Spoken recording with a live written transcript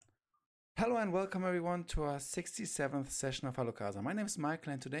Hello and welcome everyone to our 67th session of Hallo. My name is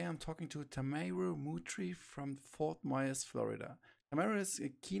Michael and today I'm talking to Tamara Mutri from Fort Myers, Florida. Tamara is a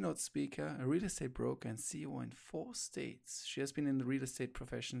keynote speaker, a real estate broker and CEO in 4 states. She has been in the real estate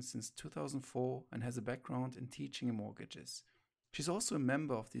profession since 2004 and has a background in teaching and mortgages. She's also a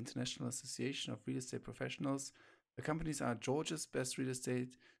member of the International Association of Real Estate Professionals. The companies are Georgia's Best Real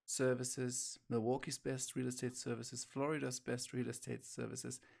Estate Services, Milwaukee's Best Real Estate Services, Florida's Best Real Estate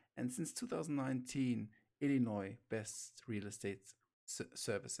Services, and since 2019, Illinois Best Real Estate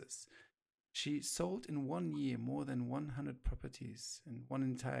Services. She sold in 1 year more than 100 properties in one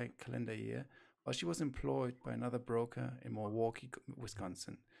entire calendar year, while she was employed by another broker in Milwaukee,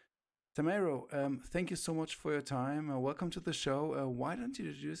 Wisconsin. Tamara, thank you so much for your time. Welcome to the show. Why don't you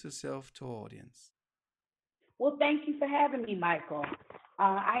introduce yourself to our audience? Well, thank you for having me, Michael.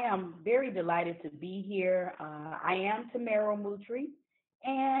 I am very delighted to be here. I am Tamara Mutri,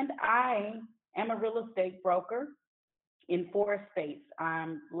 and I am a real estate broker in 4 states.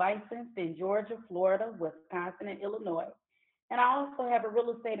 I'm licensed in Georgia, Florida, Wisconsin, and Illinois. And I also have a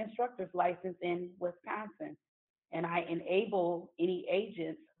real estate instructor's license in Wisconsin. And I enable any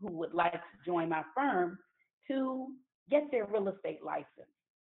agents who would like to join my firm to get their real estate license.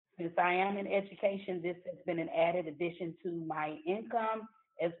 Since I am in education, this has been an added addition to my income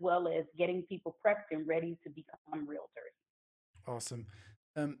as well as getting people prepped and ready to become realtors. Awesome.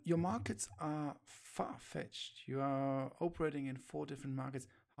 Your markets are far-fetched. You are operating in 4 different markets.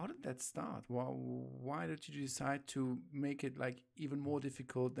 How did that start? Why did you decide to make it like even more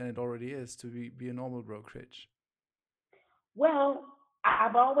difficult than it already is to be a normal brokerage? Well,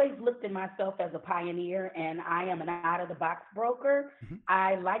 I've always looked at myself as a pioneer and I am an out of the box broker. Hmm.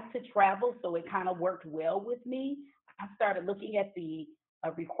 I like to travel, so it kind of worked well with me. I started looking at the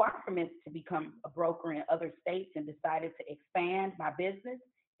requirements to become a broker in other states and decided to expand my business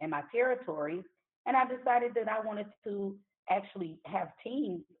and my territories. And I decided that I wanted to actually have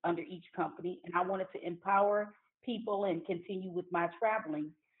teams under each company and I wanted to empower people and continue with my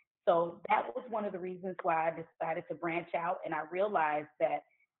traveling. So that was one of the reasons why I decided to branch out. And I realized that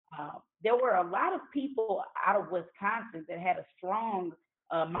there were a lot of people out of Wisconsin that had a strong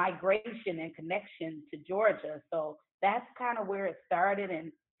migration and connection to Georgia. So that's kind of where it started.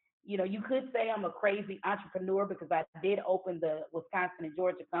 And, you could say I'm a crazy entrepreneur because I did open the Wisconsin and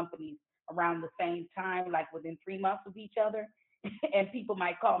Georgia companies around the same time, like within 3 months of each other. And people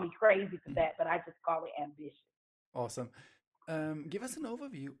might call me crazy for that, but I just call it ambitious. Awesome. Give us an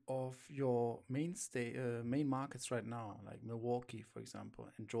overview of your main markets right now, like Milwaukee, for example,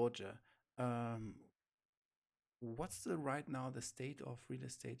 and Georgia. Um, what's right now the state of real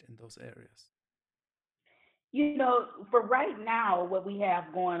estate in those areas? For right now, what we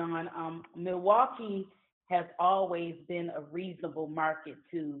have going on, Milwaukee has always been a reasonable market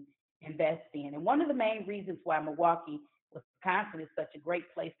to invest in. And one of the main reasons why Milwaukee, Wisconsin is such a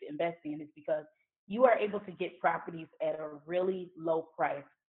great place to invest in is because you are able to get properties at a really low price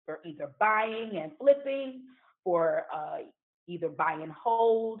for either buying and flipping, for either buy and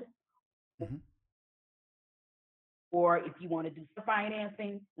hold, Hmm. or if you want to do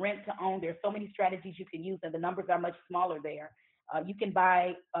financing, rent to own. There's so many strategies you can use, and the numbers are much smaller there. You can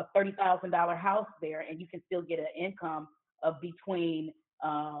buy a $30,000 house there, and you can still get an income of between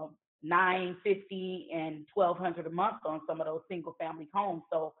 950 and 1,200 a month on some of those single family homes.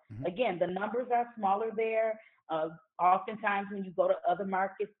 So Hmm. again, the numbers are smaller there. Uh, Oftentimes, when you go to other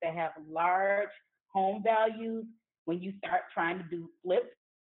markets that have large home values, when you start trying to do flips,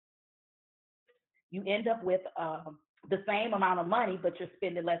 you end up with the same amount of money, but you're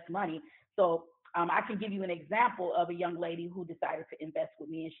spending less money. So I can give you an example of a young lady who decided to invest with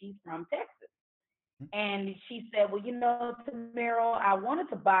me, and she's from Texas. And she said, well, Tamara, I wanted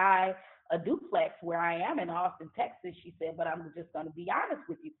to buy a duplex where I am in Austin, Texas. She said, but I'm just going to be honest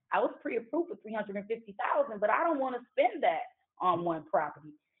with you. I was pre-approved for 350,000, but I don't want to spend that on one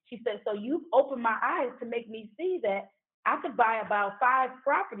property. She said, so you've opened my eyes to make me see that I could buy about 5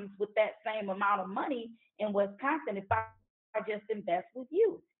 properties with that same amount of money in Wisconsin if I just invest with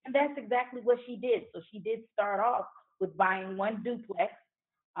you. And that's exactly what she did. So she did start off with buying one duplex.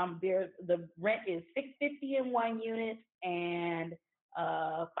 The rent is 650 in one unit and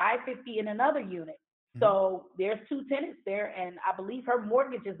 550 in another unit. Hmm. So there's 2 tenants there, and I believe her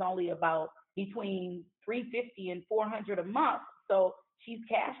mortgage is only about between 350 and 400 a month. So she's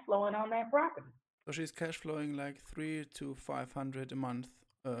cash flowing on that property. So she's cash flowing like 3 to 500 a month,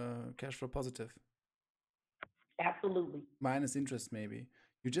 cash flow positive, Absolutely. minus interest maybe.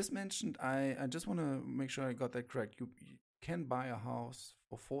 You just mentioned, I just want to make sure I got that correct. You can buy a house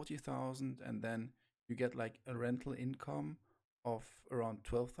for 40,000 and then you get like a rental income of around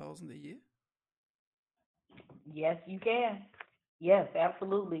 12,000 a year. Yes, you can. Yes,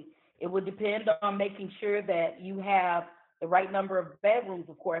 absolutely. It would depend on making sure that you have the right number of bedrooms,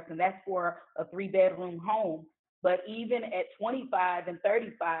 of course, and that's for a three-bedroom home. But even at 25 and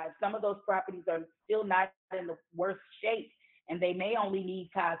 35, some of those properties are still not in the worst shape, and they may only need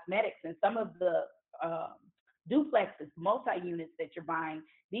cosmetics. And some of the um, duplexes, multi-units that you're buying,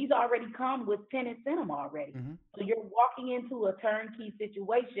 these already come with tenants in them already. Hmm. So you're walking into a turnkey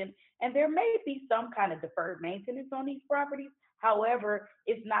situation, and there may be some kind of deferred maintenance on these properties. However,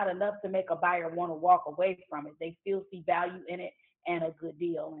 it's not enough to make a buyer want to walk away from it. They still see value in it and a good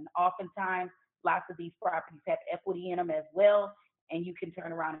deal. And oftentimes, lots of these properties have equity in them as well, and you can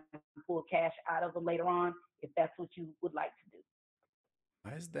turn around and pull cash out of them later on if that's what you would like to do.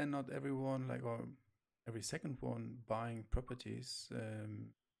 Why is then not everyone like, or every second one buying properties?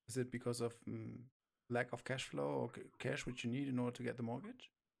 Is it because of lack of cash flow or cash which you need in order to get the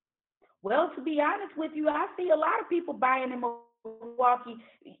mortgage? Well, to be honest with you, I see a lot of people buying in Milwaukee.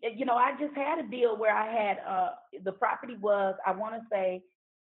 You know, I just had a deal where I had the property was, I want to say,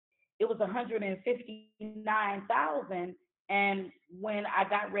 it was 159,000, and when I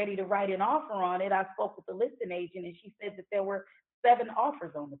got ready to write an offer on it, I spoke with the listing agent, and she said that there were 7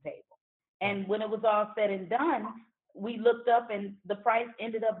 offers on the table. Wow. And when it was all said and done, we looked up and the price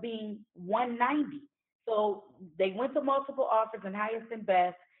ended up being 190. So they went to multiple offers and highest and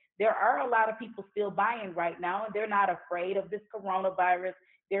best. There are a lot of people still buying right now, and they're not afraid of this coronavirus.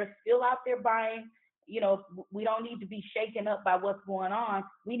 They're still out there buying. You know, we don't need to be shaken up by what's going on.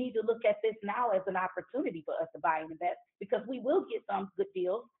 We need to look at this now as an opportunity for us to buy and invest because we will get some good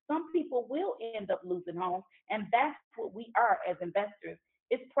deals. Some people will end up losing homes, and that's what we are as investors.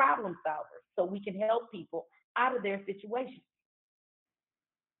 It's problem solvers, so we can help people out of their situation.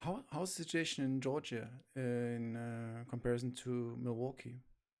 How's the situation in Georgia in comparison to Milwaukee?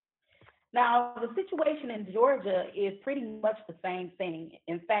 Now, the situation in Georgia is pretty much the same thing.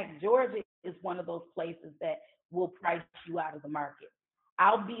 In fact, Georgia is one of those places that will price you out of the market.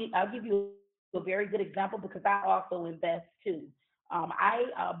 I'll give you a very good example because I also invest too. I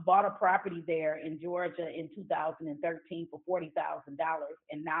bought a property there in Georgia in 2013 for $40,000,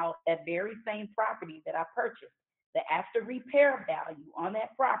 and now that very same property that I purchased, the after repair value on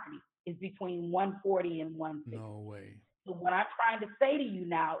that property is between 140 and No 160. way. So what I'm trying to say to you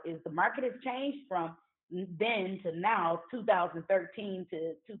now is the market has changed from then to now, 2013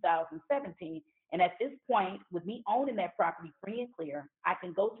 to 2017. And at this point, with me owning that property free and clear, I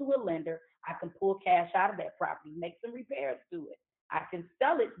can go to a lender, I can pull cash out of that property, make some repairs to it. I can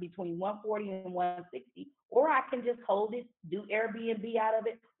sell it between 140 and 160, or I can just hold it, do Airbnb out of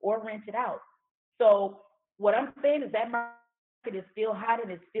it, or rent it out. So what I'm saying is that market is still hot and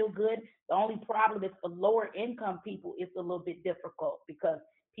it's still good. The only problem is for lower income people, it's a little bit difficult because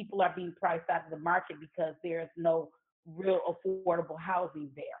people are being priced out of the market because there's no real affordable housing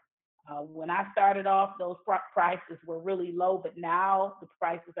there. When I started off, those prices were really low, but now the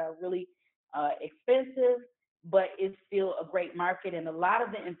prices are really expensive, but it's still a great market. And a lot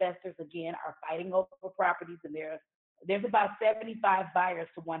of the investors, again, are fighting over properties, and there's about 75 buyers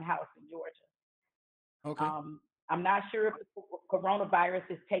to one house in Georgia. Okay, I'm not sure if the coronavirus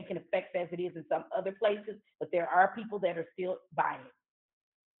is taking effect as it is in some other places, but there are people that are still buying.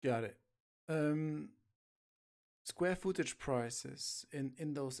 got it. Um, Square footage prices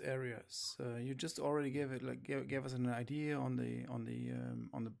in those areas. You just already gave it like gave us an idea on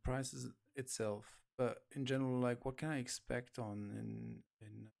the prices itself, but in general, like what can I expect on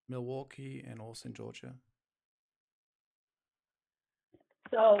in Milwaukee and also in Georgia?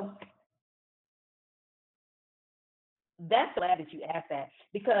 So that's glad that you asked that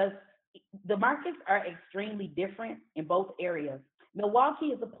because the markets are extremely different in both areas. Milwaukee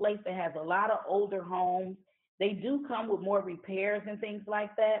is a place that has a lot of older homes. They do come with more repairs and things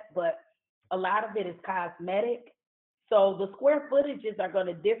like that, but a lot of it is cosmetic. So the square footages are going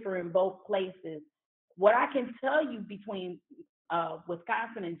to differ in both places. What I can tell you between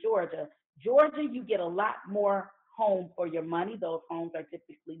Wisconsin and Georgia, Georgia, you get a lot more home for your money. Those homes are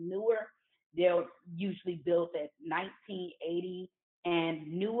typically newer. They're usually built at 1980 and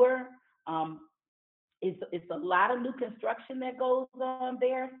newer. Um, it's a lot of new construction that goes on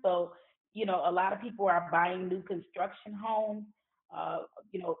there. So, you know, a lot of people are buying new construction homes.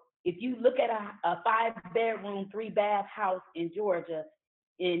 You know, if you look at a 5 bedroom, 3 bath house in Georgia,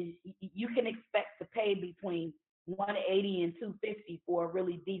 you can expect to pay between 180 and 250 for a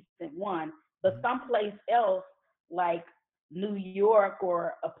really decent one. But Mhm. someplace else, like New York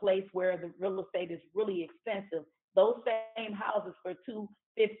or a place where the real estate is really expensive, those same houses for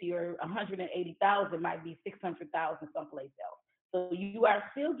 250 or 180,000 might be 600,000 someplace else. So you are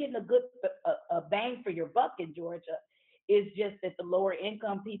still getting a bang for your buck in Georgia. It's just that the lower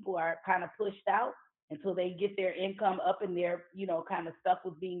income people are kind of pushed out until they get their income up and their, kind of stuff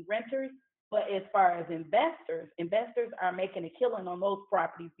with being renters. But as far as investors are making a killing on those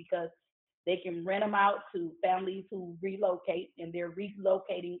properties because they can rent them out to families who relocate, and they're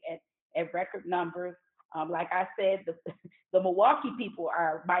relocating at record numbers. Like I said, the Milwaukee people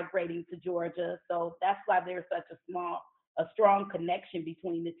are migrating to Georgia, so that's why there's such a strong connection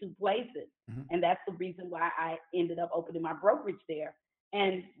between the two places, Hmm. and that's the reason why I ended up opening my brokerage there.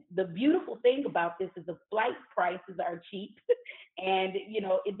 And the beautiful thing about this is the flight prices are cheap, and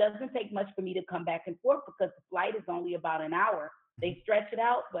it doesn't take much for me to come back and forth because the flight is only about an hour. Hmm. They stretch it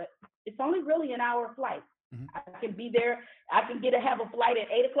out, but it's only really an hour flight. Hmm. I can be there. I can have a flight at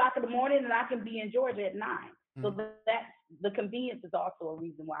 8 o'clock in the morning, and I can be in Georgia at 9. So Hmm. that the convenience is also a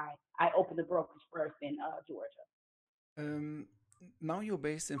reason why I opened the brokerage first in Georgia. Um, Now you're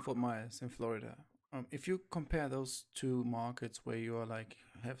based in Fort Myers in Florida. If you compare those two markets where you are like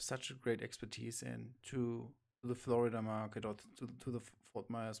have such a great expertise in to the Florida market or to the Fort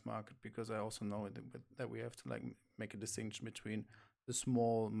Myers market, because I also know that we have to like make a distinction between the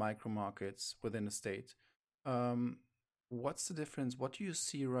small micro markets within a state. Um, what's the difference? What do you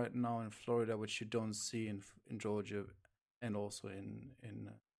see right now in Florida, which you don't see in Georgia and also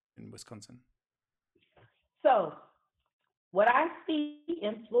in Wisconsin? So what I see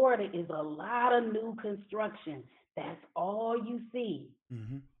in Florida is a lot of new construction. That's all you see.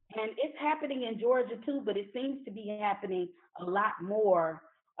 Mm-hmm. And it's happening in Georgia too, but it seems to be happening a lot more,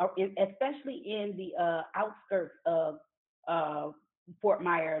 especially in the outskirts of uh, Fort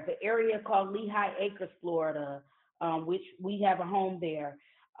Myers, the area called Lehigh Acres, Florida, which we have a home there.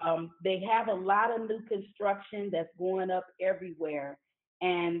 They have a lot of new construction that's going up everywhere,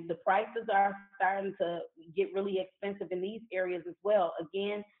 and the prices are starting to get really expensive in these areas as well.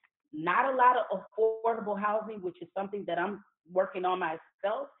 Again, not a lot of affordable housing, which is something that I'm working on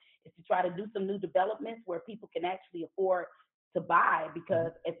myself, is to try to do some new developments where people can actually afford to buy, Mm-hmm.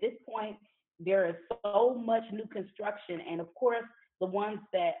 because at this point there is so much new construction, and of course the ones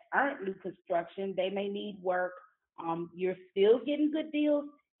that aren't new construction, they may need work. You're still getting good deals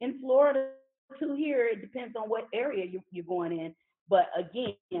in Florida too. Here it depends on what area you're going in, but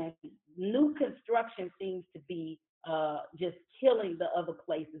again, new construction seems to be just killing the other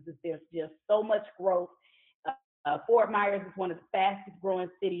places. There's just so much growth. Fort Myers is one of the fastest growing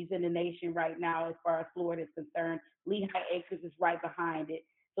cities in the nation right now, as far as Florida is concerned. Lehigh Acres is right behind it.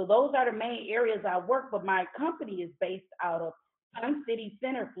 So those are the main areas I work, but my company is based out of Sun City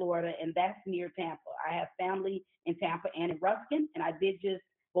Center, Florida, and that's near Tampa. I have family in Tampa and in Ruskin, and I did just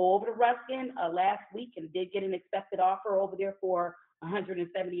go over to Ruskin last week and did get an accepted offer over there for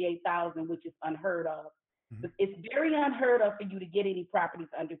 178,000, which is unheard of. Mm-hmm. It's very unheard of for you to get any properties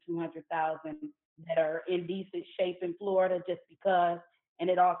under 200,000 that are in decent shape in Florida, just because, and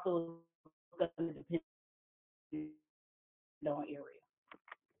it also going to depend on area.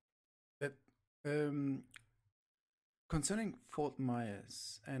 That um, concerning Fort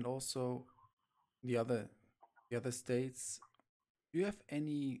Myers and also the other the other states, do you have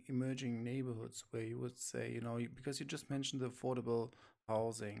any emerging neighborhoods where you would say, because you just mentioned the affordable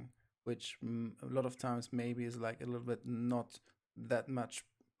housing, which a lot of times maybe is like a little bit not that much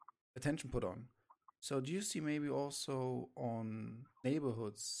attention put on. So do you see maybe also on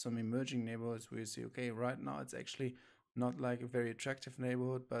neighborhoods, some emerging neighborhoods where you see, okay, right now it's actually not like a very attractive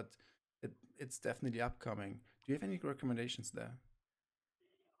neighborhood, but it's definitely upcoming. Do you have any recommendations there?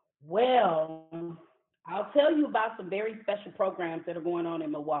 Well, I'll tell you about some very special programs that are going on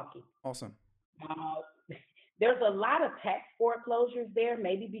in Milwaukee. Awesome. Uh, there's a lot of tax foreclosures there,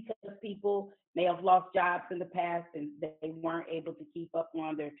 maybe because people may have lost jobs in the past and they weren't able to keep up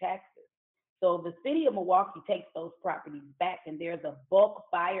on their taxes. So the city of Milwaukee takes those properties back, and there's a bulk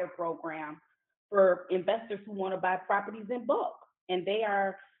buyer program for investors who want to buy properties in bulk, and they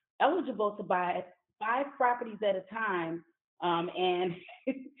are eligible to buy 5 properties at a time. And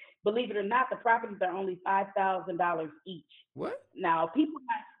believe it or not, the properties are only $5,000 each. What? Now, people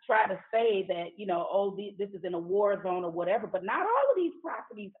might try to say that, oh, this is in a war zone or whatever, but not all of these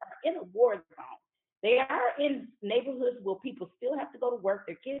properties are in a war zone. They are in neighborhoods where people still have to go to work,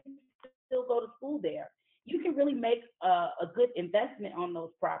 their kids still go to school there. You can really make a good investment on those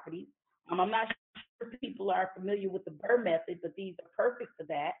properties. I'm not sure people are familiar with the Burr method, but these are perfect for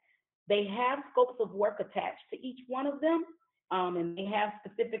that. They have scopes of work attached to each one of them, and they have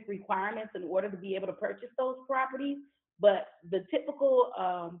specific requirements in order to be able to purchase those properties. But the typical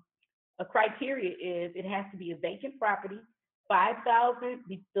criteria is it has to be a vacant property, 5,000.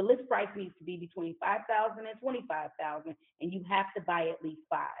 The list price needs to be between 5,000 and 25,000, and you have to buy at least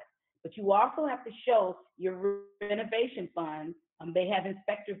five. But you also have to show your renovation funds. They have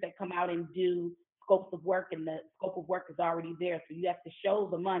inspectors that come out and do scopes of work, and the scope of work is already there. So you have to show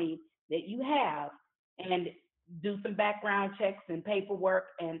the money that you have and do some background checks and paperwork,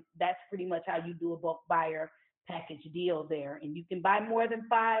 and that's pretty much how you do a bulk buyer package deal there. And you can buy more than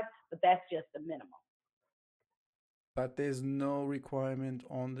five, but that's just the minimum. But there's no requirement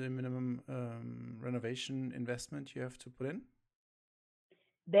on the minimum renovation investment you have to put in?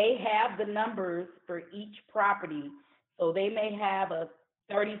 They have the numbers for each property. So they may have a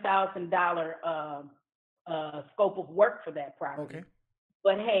 $30,000 scope of work for that Okay. property.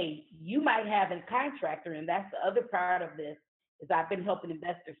 But hey, you might have a contractor, and that's the other part of this. Is I've been helping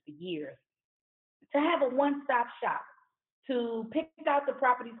investors for years to have a one-stop shop to pick out the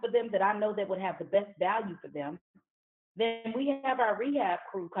properties for them that I know that would have the best value for them. Then we have our rehab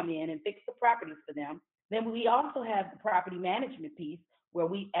crew come in and fix the properties for them. Then we also have the property management piece where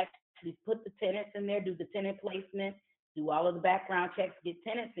we actually put the tenants in there, do the tenant placement, do all of the background checks, get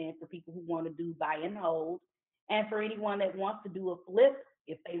tenants in for people who want to do buy and hold. And for anyone that wants to do a flip,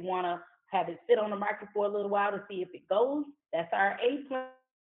 if they want to have it sit on the market for a little while to see if it goes, that's our A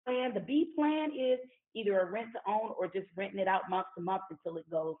plan. The B plan is either a rent to own or just renting it out month to month until it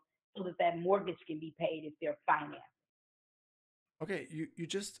goes so that that mortgage can be paid if they're financed. Okay, you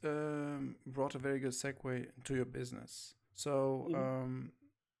just brought a very good segue to your business. So Mhm.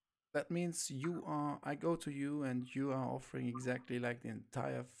 that means I go to you and you are offering exactly like the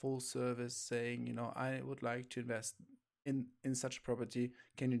entire full service, saying, I would like to invest in such a property.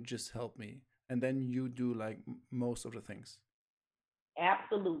 Can you just help me? And then you do like most of the things.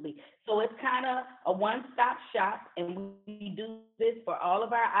 Absolutely. So it's kind of a one-stop shop, and we do this for all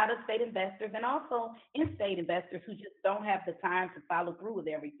of our out-of-state investors and also in-state investors who just don't have the time to follow through with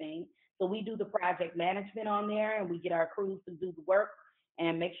everything. So we do the project management on there, and we get our crews to do the work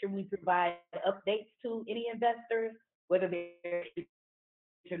and make sure we provide updates to any investors, whether they're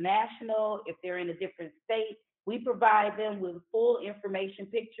international, if they're in a different state. We provide them with full information,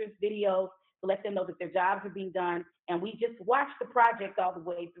 pictures, videos to let them know that their jobs are being done. And we just watch the project all the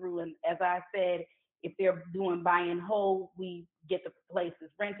way through. And as I said, if they're doing buy and hold, we get the places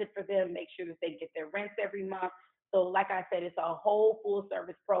rented for them, make sure that they get their rents every month. So, like I said, it's a whole full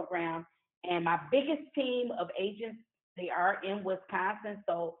service program. And my biggest team of agents, they are in Wisconsin.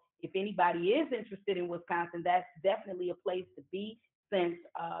 So, if anybody is interested in Wisconsin, that's definitely a place to be since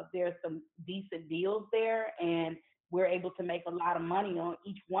there's some decent deals there, and we're able to make a lot of money on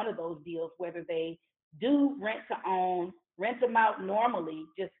each one of those deals, whether they do rent to own, rent them out normally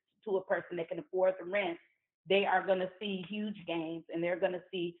just to a person that can afford the rent. They are going to see huge gains, and they're going to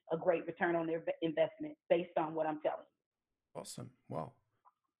see a great return on their investment based on what I'm telling Awesome. Wow.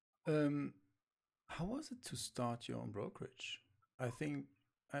 Um, how was it to start your own brokerage? I think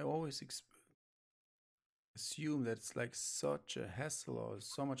I always assume that it's like such a hassle or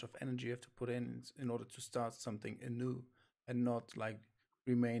so much of energy you have to put in order to start something anew and not like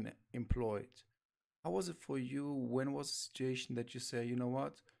remain employed. How was it for you? When was the situation that you say, you know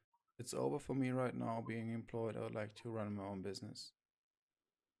what, it's over for me right now being employed. I would like to run my own business.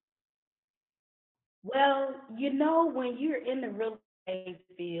 you. Well, when you're in the real estate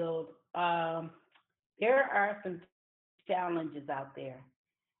field, there are some challenges out there.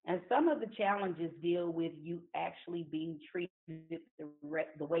 And some of the challenges deal with you actually being treated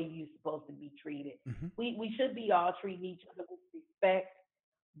the way you're supposed to be treated. Hmm. We should be all treating each other with respect,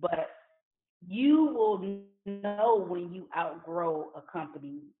 but you will know when you outgrow a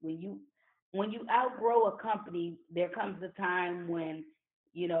company. When you outgrow a company, there comes a time when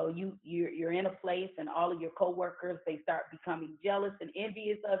you're in a place and all of your coworkers, they start becoming jealous and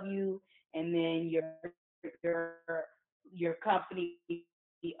envious of you, and then your your company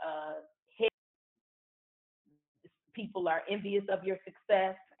head people are envious of your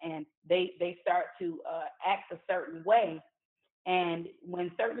success, and they start to act a certain way. And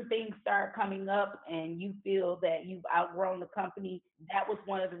when certain things start coming up and you feel that you've outgrown the company, that was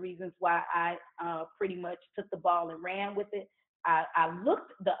one of the reasons why I pretty much took the ball and ran with it. I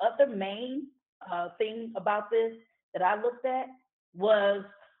looked, the other main thing about this that I looked at was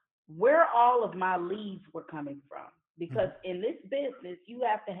where all of my leads were coming from. Because Hmm. in this business, you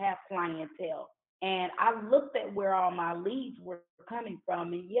have to have clientele. And I looked at where all my leads were coming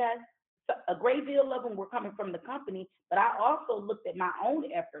from. And yes, a great deal of them were coming from the company, but I also looked at my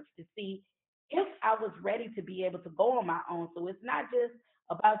own efforts to see if I was ready to be able to go on my own. So it's not just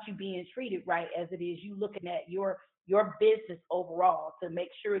about you being treated right as it is you looking at your business overall to make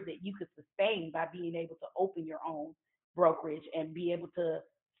sure that you could sustain by being able to open your own. brokerage and be able to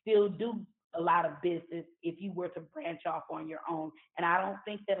still do a lot of business if you were to branch off on your own. And I don't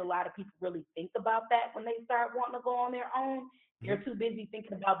think that a lot of people really think about that when they start wanting to go on their own. Mm-hmm. They're too busy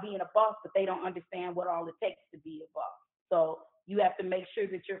thinking about being a boss, but they don't understand what all it takes to be a boss. So you have to make sure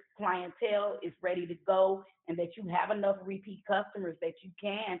that your clientele is ready to go and that you have enough repeat customers that you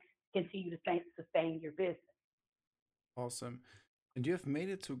can continue to sustain your business. Awesome. And you have made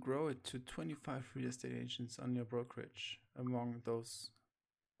it to grow it to 25 real estate agents on your brokerage among those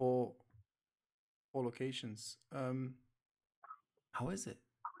four locations. How is it?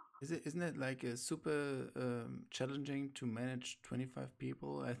 Isn't it like a super challenging to manage 25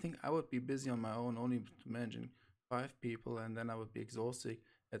 people? I think I would be busy on my own only managing 5 people, and then I would be exhausted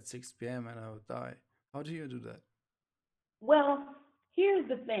at 6 p.m. and I would die. How do you do that? Well, here's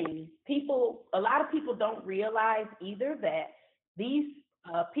the thing. A lot of people don't realize either that these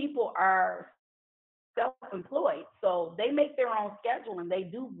people are self-employed. So they make their own schedule and they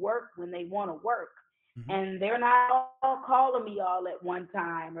do work when they want to work. Mm-hmm. And they're not all calling me all at one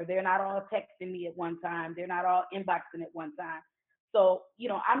time, or they're not all texting me at one time. They're not all inboxing at one time. So,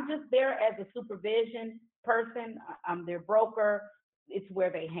 I'm just there as a supervision person. I'm their broker. It's where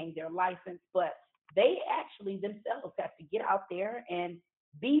they hang their license, but they actually themselves have to get out there and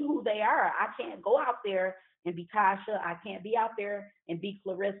be who they are. I can't go out there and be Tasha. I can't be out there and be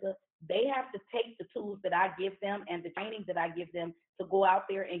Clarissa. They have to take the tools that I give them and the training that I give them to go out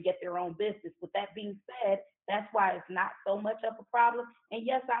there and get their own business. With that being said, that's why it's not so much of a problem. And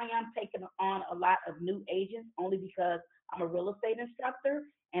yes, I am taking on a lot of new agents only because I'm a real estate instructor,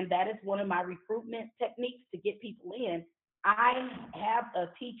 and that is one of my recruitment techniques to get people in. I have a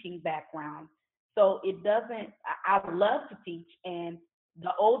teaching background, so I love to teach. And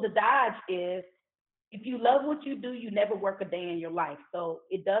the old adage is, if you love what you do, you never work a day in your life. So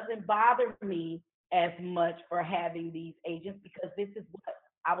it doesn't bother me as much for having these agents because this is what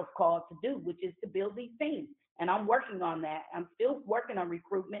I was called to do, which is to build these teams. And I'm working on that. I'm still working on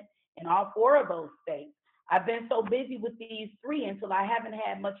recruitment in all 4 of those states. I've been so busy with these 3 until I haven't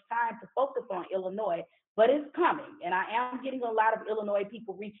had much time to focus on Illinois, but it's coming. And I am getting a lot of Illinois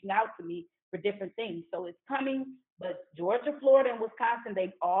people reaching out to me for different things. So it's coming, but Georgia, Florida, and Wisconsin,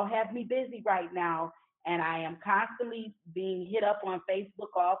 they all have me busy right now. And I am constantly being hit up on Facebook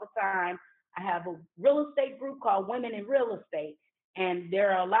all the time. I have a real estate group called Women in Real Estate, and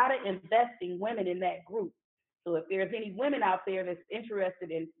there are a lot of investing women in that group. So if there's any women out there that's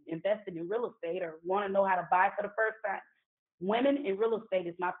interested in investing in real estate or want to know how to buy for the first time, Women in Real Estate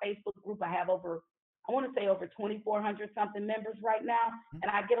is my Facebook group. I have over 2,400 something members right now,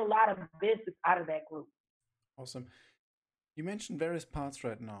 and I get a lot of business out of that group. Awesome. You mentioned various parts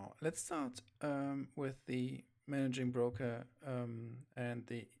right now. Let's start with the managing broker and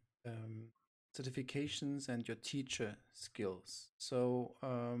the certifications and your teacher skills. So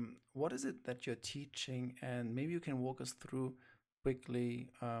what is it that you're teaching? And maybe you can walk us through quickly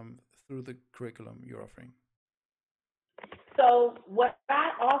through the curriculum you're offering. So what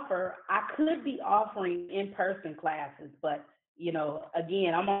I offer, I could be offering in-person classes, but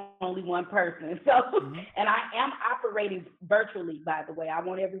again, I'm only one person. So, and I am operating virtually, by the way. I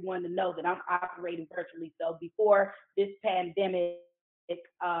want everyone to know that I'm operating virtually. So before this pandemic,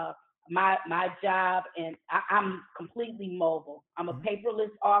 my job, and I'm completely mobile. I'm a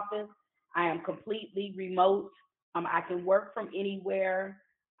paperless office. I am completely remote. I can work from anywhere.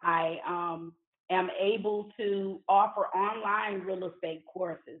 I am able to offer online real estate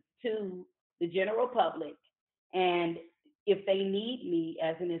courses to the general public. And if they need me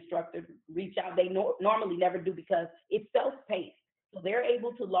as an instructor, reach out. They normally never do because it's self-paced. So they're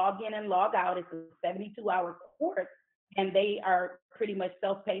able to log in and log out. It's a 72-hour course, and they are pretty much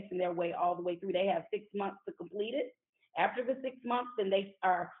self-pacing their way all the way through. They have 6 months to complete it. After the 6 months, then they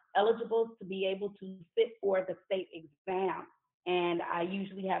are eligible to be able to sit for the state exam. And I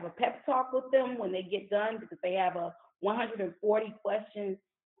usually have a pep talk with them when they get done because they have a 140 question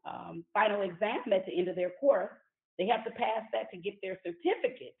final exam at the end of their course. They have to pass that to get their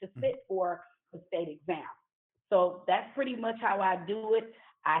certificate to sit for the state exam. So that's pretty much how I do it.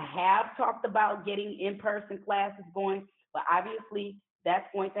 I have talked about getting in-person classes going, but obviously that's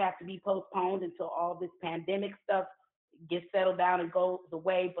going to have to be postponed until all this pandemic stuff gets settled down and goes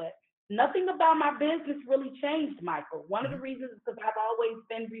away. But nothing about my business really changed, Michael. One of the reasons is because I've always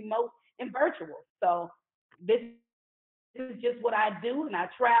been remote and virtual. So this is just what I do, and I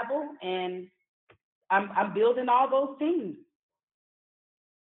travel, and I'm building all those teams.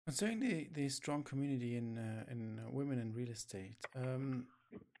 Concerning the strong community in women in real estate,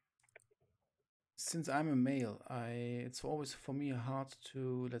 since I'm a male, it's always for me hard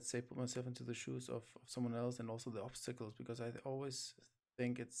to, let's say, put myself into the shoes of someone else, and also the obstacles, because I always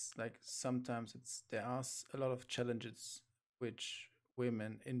think it's like sometimes there are a lot of challenges which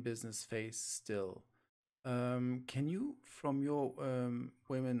women in business face still. Can you, from your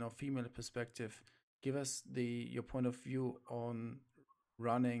women or female perspective, give us your point of view on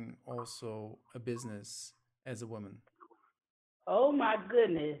running also a business as a woman? Oh my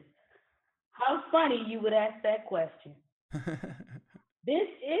goodness. How funny you would ask that question. This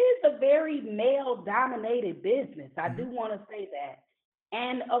is a very male dominated business. I Hmm. do want to say that.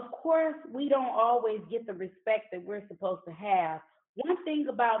 And of course, we don't always get the respect that we're supposed to have. One thing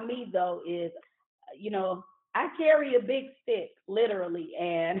about me, though, is, you know, I carry a big stick, literally.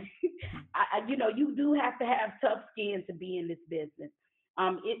 And, you do have to have tough skin to be in this business.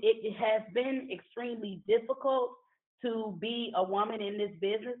 It has been extremely difficult to be a woman in this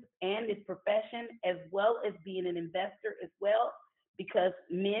business and this profession, as well as being an investor as well, because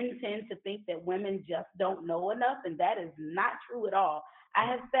men tend to think that women just don't know enough, and that is not true at all. I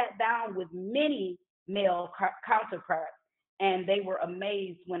have sat down with many male counterparts, and they were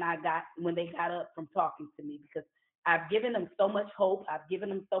amazed when they got up from talking to me, because I've given them so much hope. I've given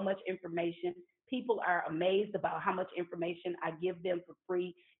them so much information. People are amazed about how much information I give them for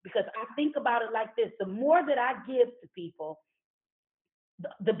free, because I think about it like this: the more that I give to people,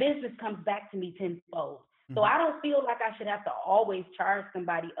 the business comes back to me tenfold. So Hmm. I don't feel like I should have to always charge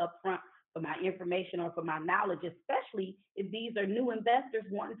somebody up front for my information or for my knowledge, especially if these are new investors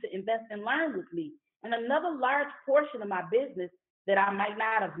wanting to invest and learn with me. And another large portion of my business that I might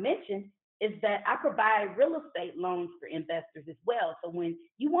not have mentioned is that I provide real estate loans for investors as well. So when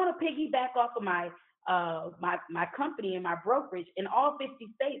you want to piggyback off of my company and my brokerage in all 50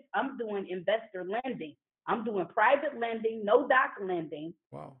 states, I'm doing investor lending. I'm doing private lending, no doc lending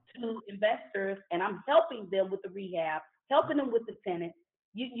Wow. to investors, and I'm helping them with the rehab, helping them with the tenants.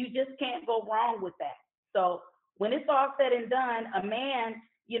 You just can't go wrong with that. So when it's all said and done, a man,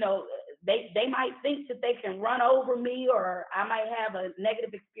 they might think that they can run over me, or I might have a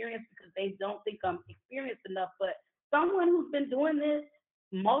negative experience because they don't think I'm experienced enough. But someone who's been doing this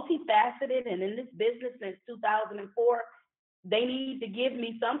multifaceted and in this business since 2004, they need to give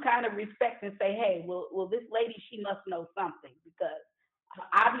me some kind of respect and say, hey, well, this lady, she must know something, because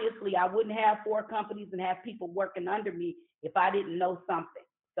obviously I wouldn't have four companies and have people working under me if I didn't know something.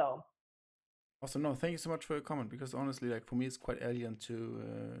 So, Also, no, thank you so much for your comment, because honestly, like for me, it's quite alien to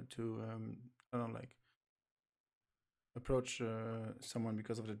I don't know, like approach someone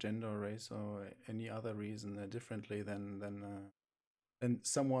because of the gender or race or any other reason differently than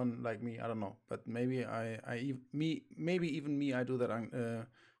someone like me. I don't know, but maybe maybe even me, I do that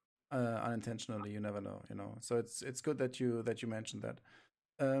unintentionally. You never know, you know. So it's good that you mentioned that.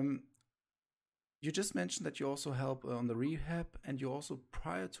 Um, you just mentioned that you also help on the rehab, and you also,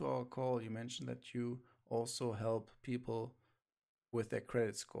 prior to our call, you mentioned that you also help people with their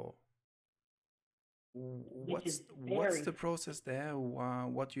credit score. which is What's very the process there?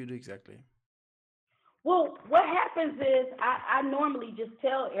 What do you do exactly? well. What happens is I normally just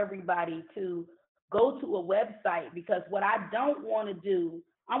tell everybody to go to a website, because what I don't want to do,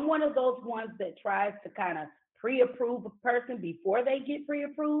 I'm one of those ones that tries to kind of pre-approve a person before they get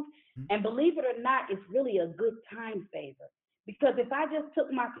pre-approved. Hmm? And believe it or not, it's really a good time saver, because if I just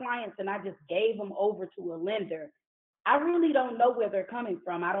took my clients and I just gave them over to a lender, I really don't know where they're coming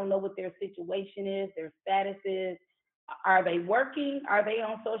from. I don't know what their situation is, their status is. Are they working? Are they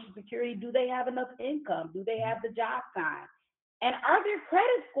on Social Security? Do they have enough income? Do they Hmm. have the job time? And are their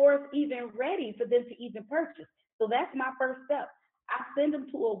credit scores even ready for them to even purchase? So that's my first step. I send them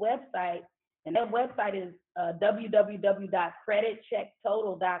to a website, and that website is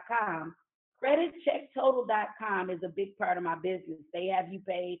www.creditchecktotal.com. Creditchecktotal.com is a big part of my business. They have you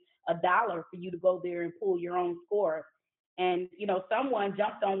pay $1 for you to go there and pull your own scores. And someone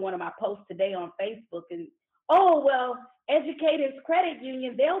jumped on one of my posts today on Facebook, and oh well, Educators Credit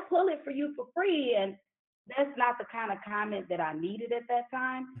Union, they'll pull it for you for free. And that's not the kind of comment that I needed at that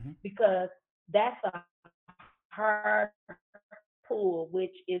time, Hmm. because that's a hard pull,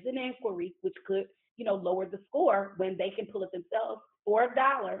 which is an inquiry, which could, lower the score when they can pull it themselves for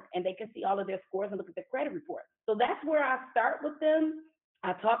 $1 and they can see all of their scores and look at their credit report. So that's where I start with them.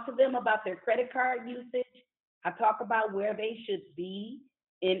 I talk to them about their credit card usage. I talk about where they should be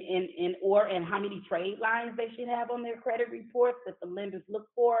and how many trade lines they should have on their credit reports that the lenders look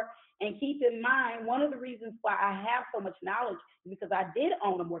for. And keep in mind, one of the reasons why I have so much knowledge is because I did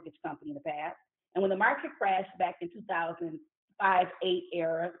own a mortgage company in the past. And when the market crashed back in 2005, 8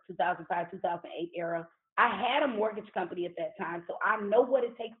 era, 2005, 2008 era, I had a mortgage company at that time, so I know what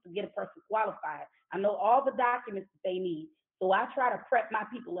it takes to get a person qualified. I know all the documents that they need. So I try to prep my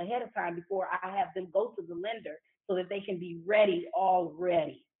people ahead of time before I have them go to the lender so that they can be ready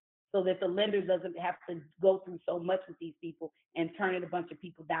already. So that the lender doesn't have to go through so much with these people and turning a bunch of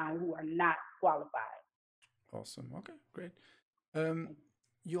people down who are not qualified. Awesome. Okay, great. Um,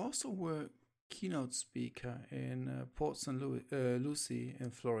 you also were keynote speaker in Port St. Lucie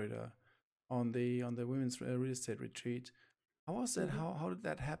in Florida on the women's real estate retreat. How was that? Mm-hmm. How did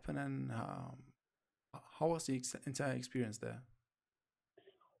that happen? And how was the entire experience there?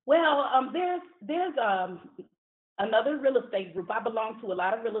 Well, there's another real estate group. I belong to a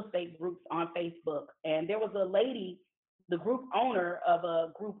lot of real estate groups on Facebook, and there was a lady, the group owner of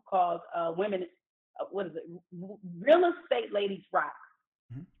a group called Women. What is it? Real Estate Ladies Rock.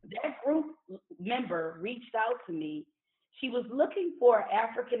 Mhm. That group member reached out to me. She was looking for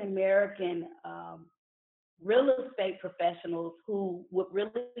African American real estate professionals who would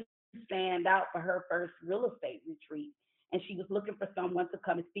really stand out for her first real estate retreat. And she was looking for someone to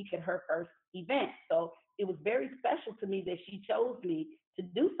come and speak at her first event. So it was very special to me that she chose me to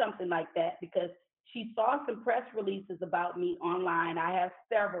do something like that because she saw some press releases about me online. I have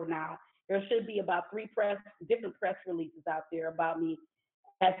several now. There should be about different press releases out there about me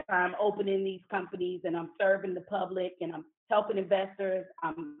as I'm opening these companies and I'm serving the public and I'm helping investors.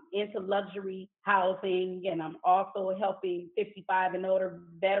 I'm into luxury housing and I'm also helping 55 and older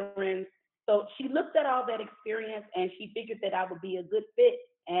veterans. So she looked at all that experience and she figured that I would be a good fit.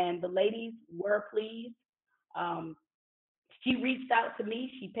 And the ladies were pleased. Um, she reached out to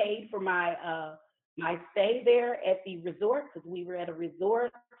me. She paid for my stay there at the resort because we were at a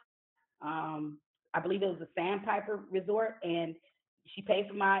resort. um, I believe it was the Sandpiper Resort, and she paid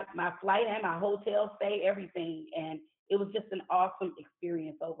for my flight and my hotel stay, everything, and it was just an awesome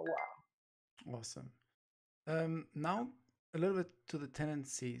experience overall. Awesome. Now a little bit to the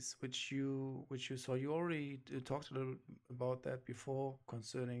tendencies which you saw. You already talked a little about that before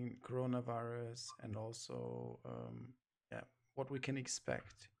concerning coronavirus and also yeah, what we can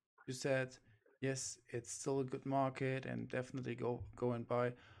expect. You said yes, it's still a good market and definitely go and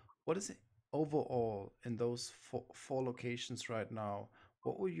buy. What is it overall in those four locations right now?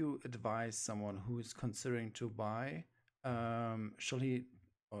 What would you advise someone who is considering to buy? Shall he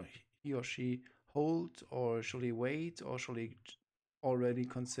or she hold, or should he wait, or should he already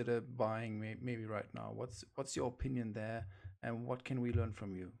consider buying maybe right now? What's your opinion there, and what can we learn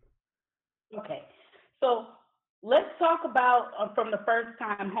from you? Okay, so let's talk about from the first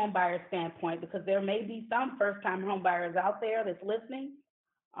time home buyer standpoint because there may be some first time home buyers out there that's listening.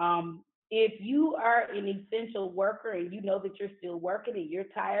 If you are an essential worker and you know that you're still working and you're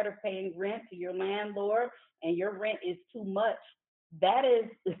tired of paying rent to your landlord and your rent is too much, that is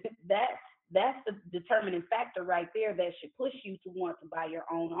that that's the determining factor right there that should push you to want to buy your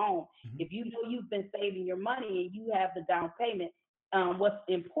own home. Hmm. If you know you've been saving your money and you have the down payment, what's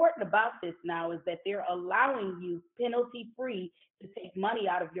important about this now is that they're allowing you penalty free to take money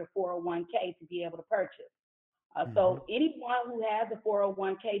out of your 401k to be able to purchase. Hmm. So anyone who has a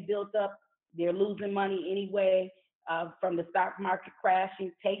 401k built up, they're losing money anyway from the stock market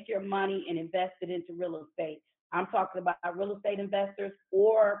crashing. Take your money and invest it into real estate. I'm talking about real estate investors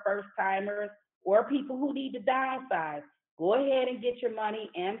or first timers or people who need to downsize. Go ahead and get your money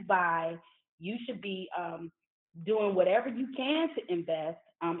and buy. You should be doing whatever you can to invest.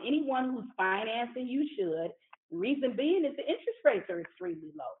 Anyone who's financing, you should. The reason being is the interest rates are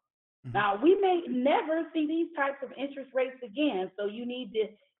extremely low. Hmm. Now, we may never see these types of interest rates again, so you need to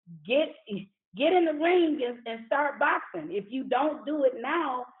get get in the ring and start boxing. If you don't do it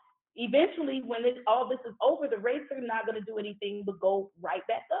now, eventually, when all this is over, the rates are not going to do anything but go right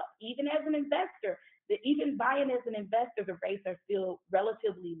back up. Even as an investor, even buying as an investor, the rates are still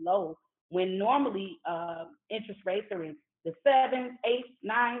relatively low when normally interest rates are in the 7s, 8s,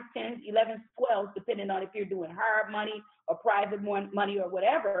 9s, 10s, 11s, 12s, depending on if you're doing hard money or private money or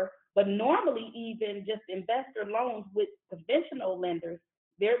whatever. But normally, even just investor loans with conventional lenders,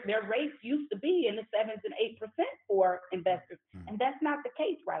 their rates used to be in the 7s and 8% for investors, and that's not the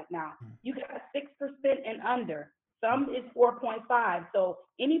case right now. You got 6% and under. Some is 4.5. So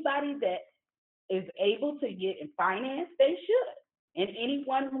anybody that is able to get in finance, they should. And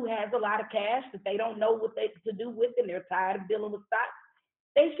anyone who has a lot of cash that they don't know what they to do with and they're tired of dealing with stocks,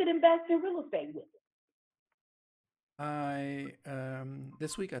 they should invest in real estate with it. I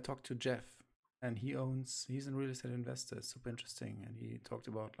This week I talked to Jeff, and he's a real estate investor, super interesting, and he talked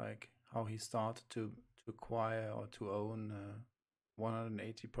about like how he started to acquire or to own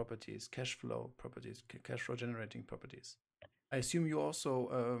 180 properties, cash flow properties, cash flow generating properties. I assume you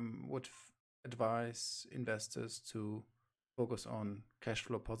also would advise investors to focus on cash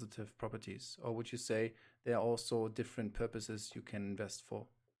flow positive properties? Or would you say there are also different purposes you can invest for?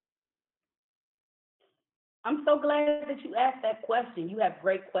 I'm so glad that you asked that question. You have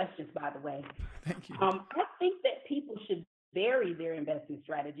great questions, by the way. Thank you. I think that people should vary their investment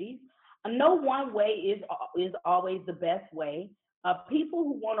strategies. No one way is always the best way. People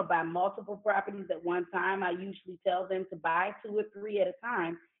who want to buy multiple properties at one time, I usually tell them to buy two or three at a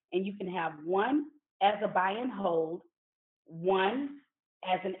time, and you can have one as a buy and hold, one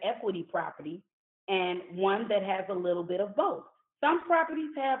as an equity property, and one that has a little bit of both. Some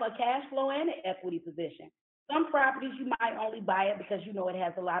properties have a cash flow and an equity position. Some properties you might only buy it because you know it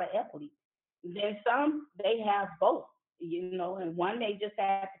has a lot of equity. Then some they have both, and one they just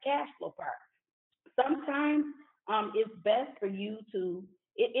have the cash flow part. Sometimes it's best for you to,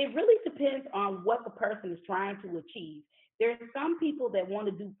 it really depends on what the person is trying to achieve. There's some people that want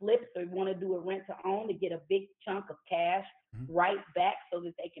to do flips or want to do a rent to own to get a big chunk of cash Mhm. right back so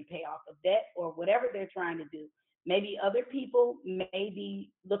that they can pay off of debt or whatever they're trying to do. Maybe other people may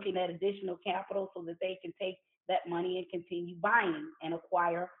be looking at additional capital so that they can take that money and continue buying and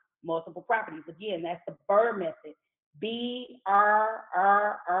acquire multiple properties. Again, that's the BRRRR method.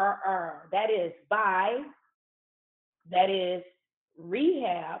 BRRRR. That is buy, that is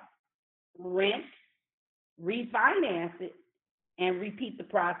rehab, rent, refinance it, and repeat the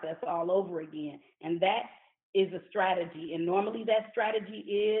process all over again. And that is a strategy. And normally that strategy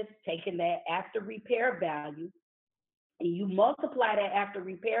is taking that after repair value and you multiply that after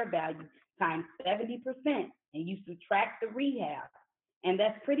repair value times 70% and you subtract the rehab. And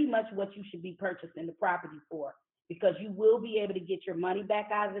that's pretty much what you should be purchasing the property for because you will be able to get your money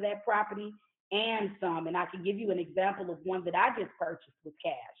back out of that property and some. And I can give you an example of one that I just purchased with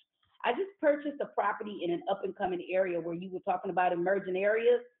cash. I just purchased a property in an up and coming area where you were talking about emerging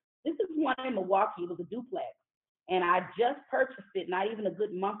areas. This is one in Milwaukee. It was a duplex. And I just purchased it not even a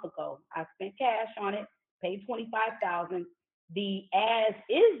good month ago. I spent cash on it, paid 25,000. The as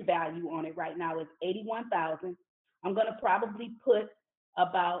is value on it right now is 81,000. I'm gonna probably put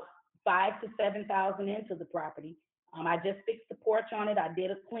about 5 to 7,000 into the property. I just fixed the porch on it. I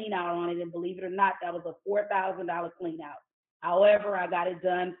did a clean out on it, and believe it or not, that was a $4,000 clean out. However, I got it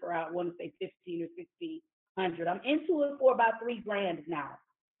done for I want to say 15 or 1600. I'm into it for about $3,000 now.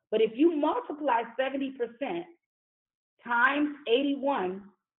 But if you multiply 70% times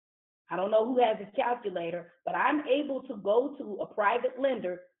 81, I don't know who has a calculator, but I'm able to go to a private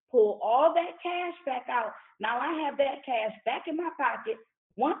lender, pull all that cash back out. Now I have that cash back in my pocket.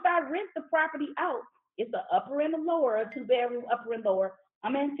 Once I rent the property out, it's an upper and a lower, a two-bedroom upper and lower.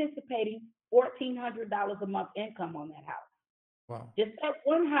 I'm anticipating $1,400 a month income on that house. Wow. Just that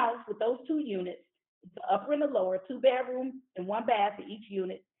one house with those two units, the upper and the lower, two bedrooms and one bath in each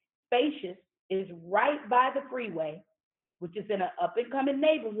unit, spacious, is right by the freeway, which is in an up and coming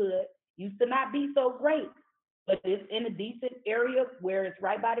neighborhood. Used to not be so great, but it's in a decent area where it's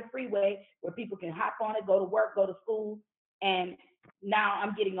right by the freeway where people can hop on it, go to work, go to school. And now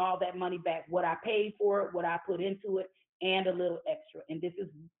I'm getting all that money back, what I paid for it, what I put into it, and a little extra. And this is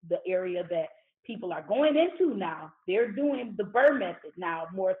the area that people are going into now. They're doing the BRRRR method now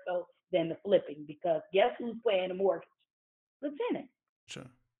more so than the flipping because guess who's paying the mortgage? The tenant. Sure.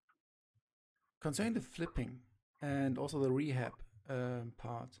 Concerning the flipping and also the rehab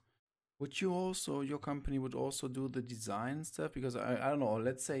part, would you also, your company would also do the design stuff? Because I don't know,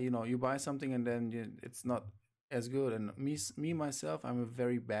 let's say, you buy something and then it's not as good. And me myself, I'm a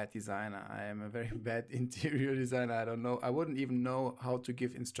very bad designer. I am a very bad interior designer. I don't know. I wouldn't even know how to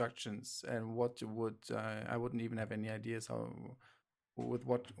give instructions and I wouldn't even have any ideas with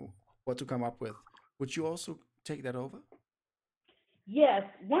what to come up with. Would you also take that over? Yes,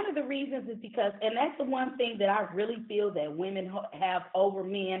 one of the reasons is because, and that's the one thing that I really feel that women have over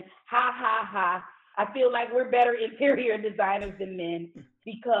men. Ha ha ha. I feel like we're better interior designers than men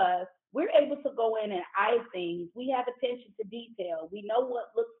because we're able to go in and eye things. We have attention to detail. We know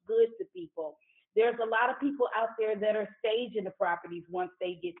what looks good to people. There's a lot of people out there that are staging the properties once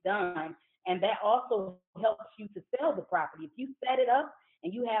they get done. And that also helps you to sell the property. If you set it up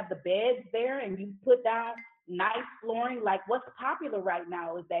and you have the beds there and you put down nice flooring, like what's popular right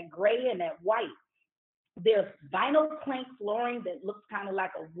now is that gray and that white. There's vinyl plank flooring that looks kind of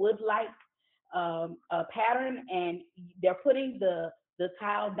like a wood-like pattern, and they're putting the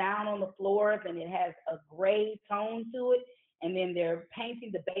tile down on the floors, and it has a gray tone to it. And then they're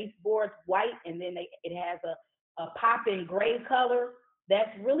painting the baseboards white, and then it has a popping gray color.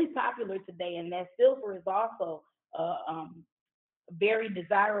 That's really popular today, and that silver is also very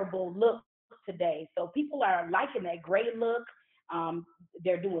desirable look today. So people are liking that gray look. Um,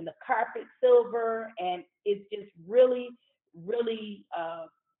 they're doing the carpet silver, and it's just really, really,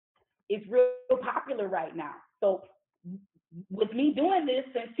 it's real popular right now. So with me doing this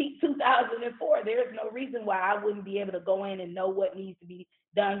since 2004, there's no reason why I wouldn't be able to go in and know what needs to be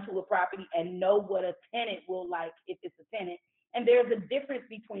done to a property and know what a tenant will like if it's a tenant. And there's a difference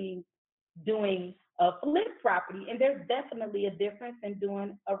between doing a flip property, and there's definitely a difference in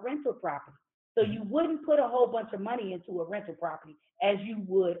doing a rental property. So Mhm. you wouldn't put a whole bunch of money into a rental property as you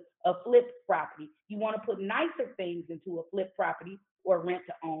would a flip property. You want to put nicer things into a flip property or rent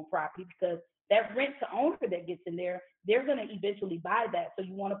to own property because that rent to owner that gets in there, they're going to eventually buy that. So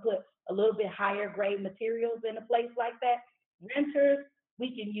you want to put a little bit higher grade materials in a place like that. Renters,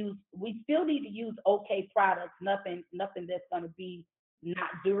 we still need to use okay products, nothing that's going to be not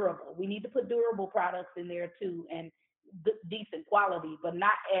durable. We need to put durable products in there too and decent quality, but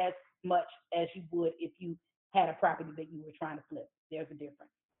not as much as you would if you had a property that you were trying to flip. There's a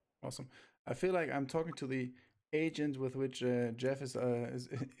difference. Awesome. I feel like I'm talking to the agent with which Jeff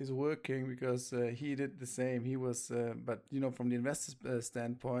is working because he did the same. He was, but from the investor's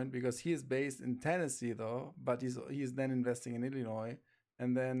standpoint, because he is based in Tennessee though, but he's then investing in Illinois,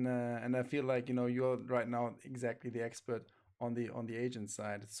 and I feel like you're right now exactly the expert on the agent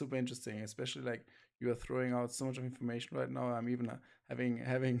side. It's super interesting, especially like you are throwing out so much of information right now. I'm even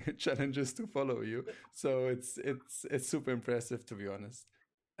having challenges to follow you, so it's super impressive to be honest.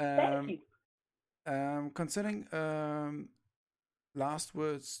 Thank Um, you. Concerning last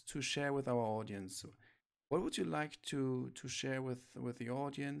words to share with our audience, what would you like to share with the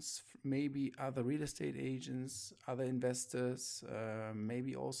audience? Maybe other real estate agents, other investors,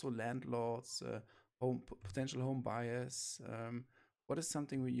 maybe also landlords, potential home buyers. What is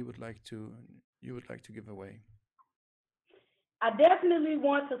something you would like to give away? I definitely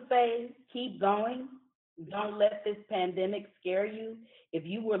want to say keep going. Don't let this pandemic scare you. If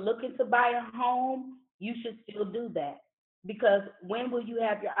you were looking to buy a home, you should still do that. Because when will you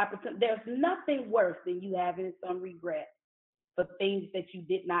have your opportunity? There's nothing worse than you having some regret for things that you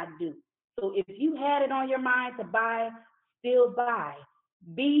did not do. So if you had it on your mind to buy, still buy.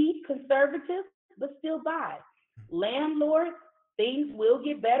 Be conservative, but still buy. Landlords, things will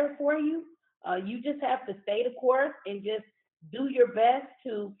get better for you. You just have to stay the course and just do your best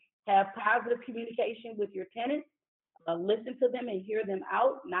to have positive communication with your tenants. Listen to them and hear them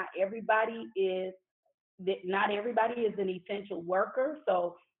out. Not everybody is an essential worker,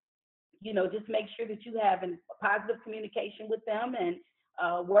 so just make sure that you have a positive communication with them and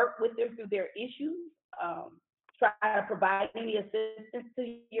work with them through their issues. Um, Try to provide any assistance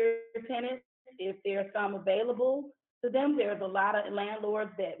to your tenants if there's some available to them. There's a lot of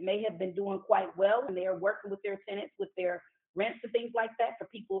landlords that may have been doing quite well and they're working with their tenants with their rents and things like that for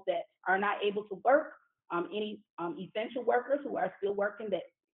people that are not able to work. Any essential workers who are still working that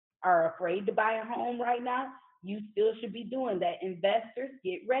are afraid to buy a home right now, you still should be doing that. Investors,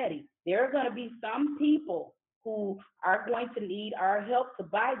 get ready. There are going to be some people who are going to need our help to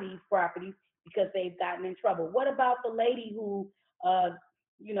buy these properties because they've gotten in trouble. What about the lady who, uh,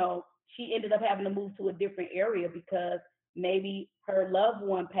 you know, she ended up having to move to a different area because maybe her loved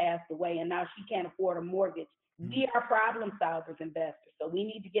one passed away and now she can't afford a mortgage? Mhm. We are problem solvers, investors. So we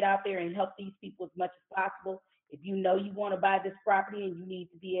need to get out there and help these people as much as possible. If you know you want to buy this property and you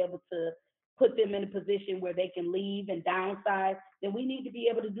need to be able to put them in a position where they can leave and downsize, then we need to be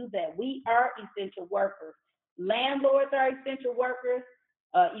able to do that. We are essential workers. Landlords are essential workers.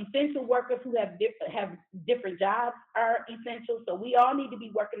 Essential workers who have different jobs are essential. So we all need to be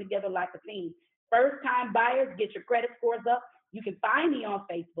working together like a team. First time buyers, get your credit scores up. You can find me on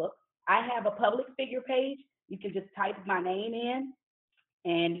Facebook. I have a public figure page. You can just type my name in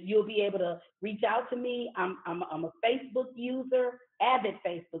and you'll be able to reach out to me. I'm a Facebook user, avid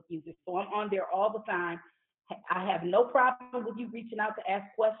Facebook user, so I'm on there all the time. I have no problem with you reaching out to ask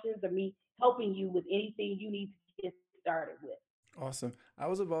questions or me helping you with anything you need to get started with. Awesome. I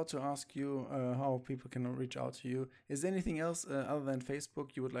was about to ask you how people can reach out to you. Is there anything else other than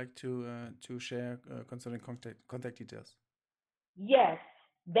Facebook you would like to share concerning contact details? Yes,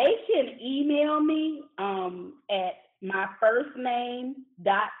 they can email me at my first name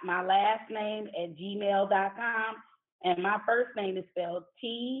dot my last name at gmail.com. And my first name is spelled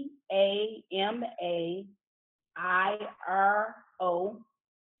Tamaro.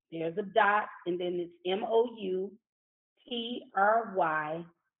 There's a dot, and then it's Moutry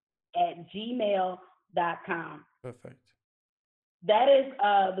at gmail.com. Perfect. That is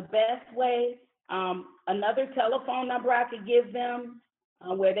the best way. Another telephone number I could give them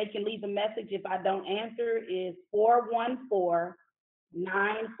where they can leave a message if I don't answer is 414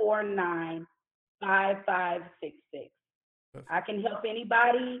 949 5566. Perfect. I can help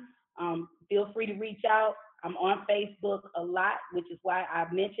anybody. Feel free to reach out. I'm on Facebook a lot, which is why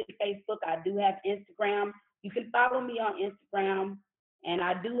I mentioned Facebook. I do have Instagram. You can follow me on Instagram. And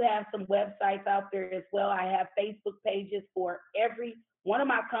I do have some websites out there as well. I have Facebook pages for every one of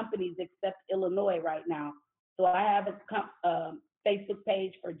my companies except Illinois right now. So I have a Facebook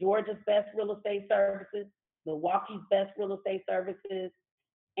page for Georgia's Best Real Estate Services, Milwaukee's Best Real Estate Services,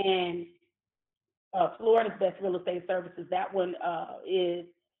 and Florida's Best Real Estate Services. That one is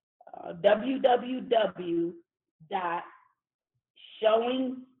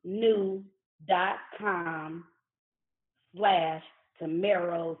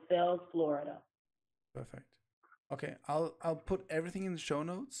www.showingnew.com/Tamero Sells Florida. Perfect. Okay, I'll put everything in the show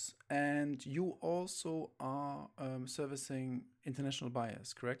notes, and you also are servicing international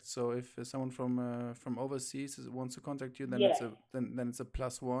buyers, correct? So if someone from overseas wants to contact you, then Yes. it's a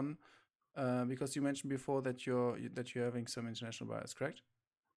 +1, because you mentioned before that you're having some international buyers, correct?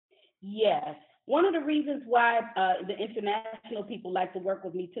 Yes. One of the reasons why the international people like to work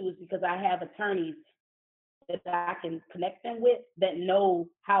with me too is because I have attorneys that I can connect them with that know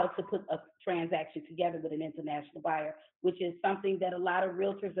how to put a transaction together with an international buyer, which is something that a lot of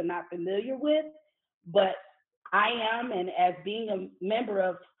realtors are not familiar with. But I am, and as being a member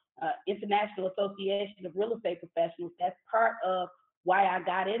of International Association of Real Estate Professionals, that's part of why I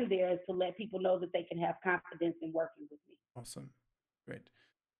got in there, is to let people know that they can have confidence in working with me. Awesome. Great.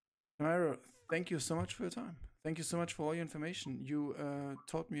 Tamara, thank you so much for your time. Thank you so much for all your information. You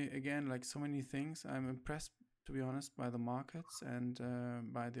taught me again like so many things. I'm impressed, to be honest, by the markets and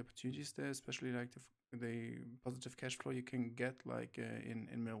by the opportunities there, especially like the positive cash flow you can get like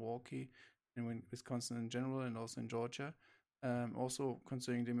in Milwaukee and in Wisconsin in general, and also in Georgia. Also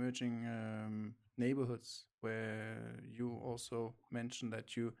considering the emerging neighborhoods where you also mentioned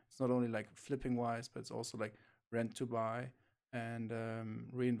that it's not only like flipping wise, but it's also like rent to buy and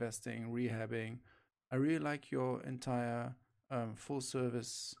reinvesting, rehabbing. I really like your entire full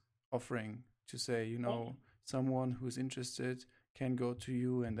service offering to say, someone who's interested can go to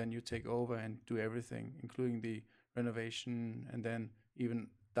you, and then you take over and do everything, including the renovation and then even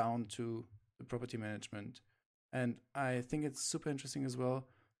down to the property management. And I think it's super interesting as well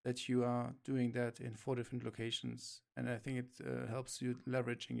that you are doing that in 4 different locations. And I think it helps you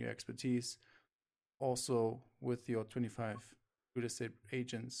leveraging your expertise also with your 25 real estate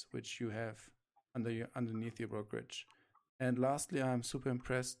agents, which you have underneath your brokerage. And lastly, I'm super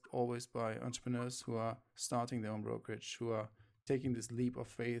impressed always by entrepreneurs who are starting their own brokerage, who are taking this leap of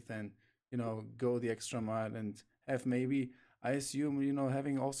faith and, go the extra mile and have maybe, I assume,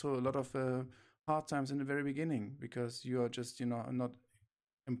 having also a lot of hard times in the very beginning because you are just, not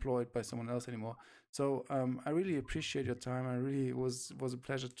employed by someone else anymore. So I really appreciate your time. I really was a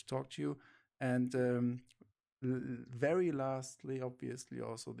pleasure to talk to you. And very lastly, obviously,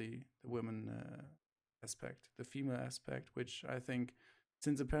 also the women aspect, the female aspect, which I think,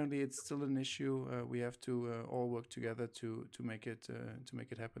 since apparently it's still an issue, we have to all work together to make it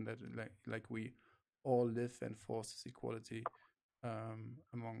happen. That like we all live and force this equality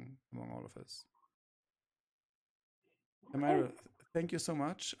among all of us. Tamara, thank you so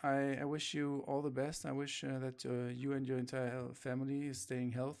much. I wish you all the best. I wish that you and your entire family is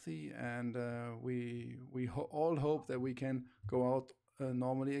staying healthy, and we all hope that we can go out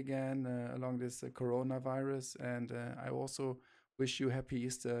normally again along this coronavirus. And I also wish you happy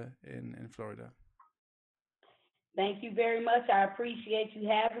Easter in Florida. Thank you very much. I appreciate you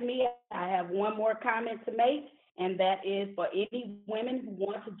having me. I have one more comment to make, and that is for any women who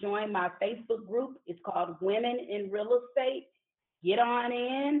want to join my Facebook group. It's called Women in Real Estate. Get on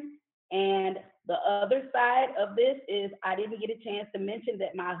in. And the other side of this is, I didn't get a chance to mention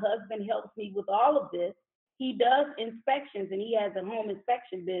that my husband helps me with all of this. He does inspections, and he has a home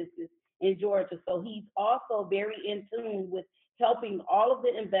inspection business in Georgia. So he's also very in tune with helping all of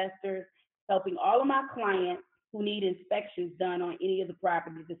the investors, helping all of my clients who need inspections done on any of the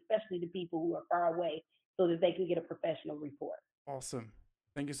properties, especially the people who are far away, so that they can get a professional report. Awesome.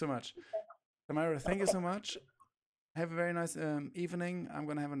 Thank you so much. Tamara, thank you so much. Have a very nice evening. I'm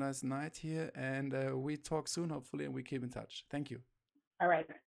going to have a nice night here, and we talk soon, hopefully, and we keep in touch. Thank you. All right.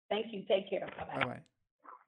 Thank you. Take care. Bye-bye. Bye-bye.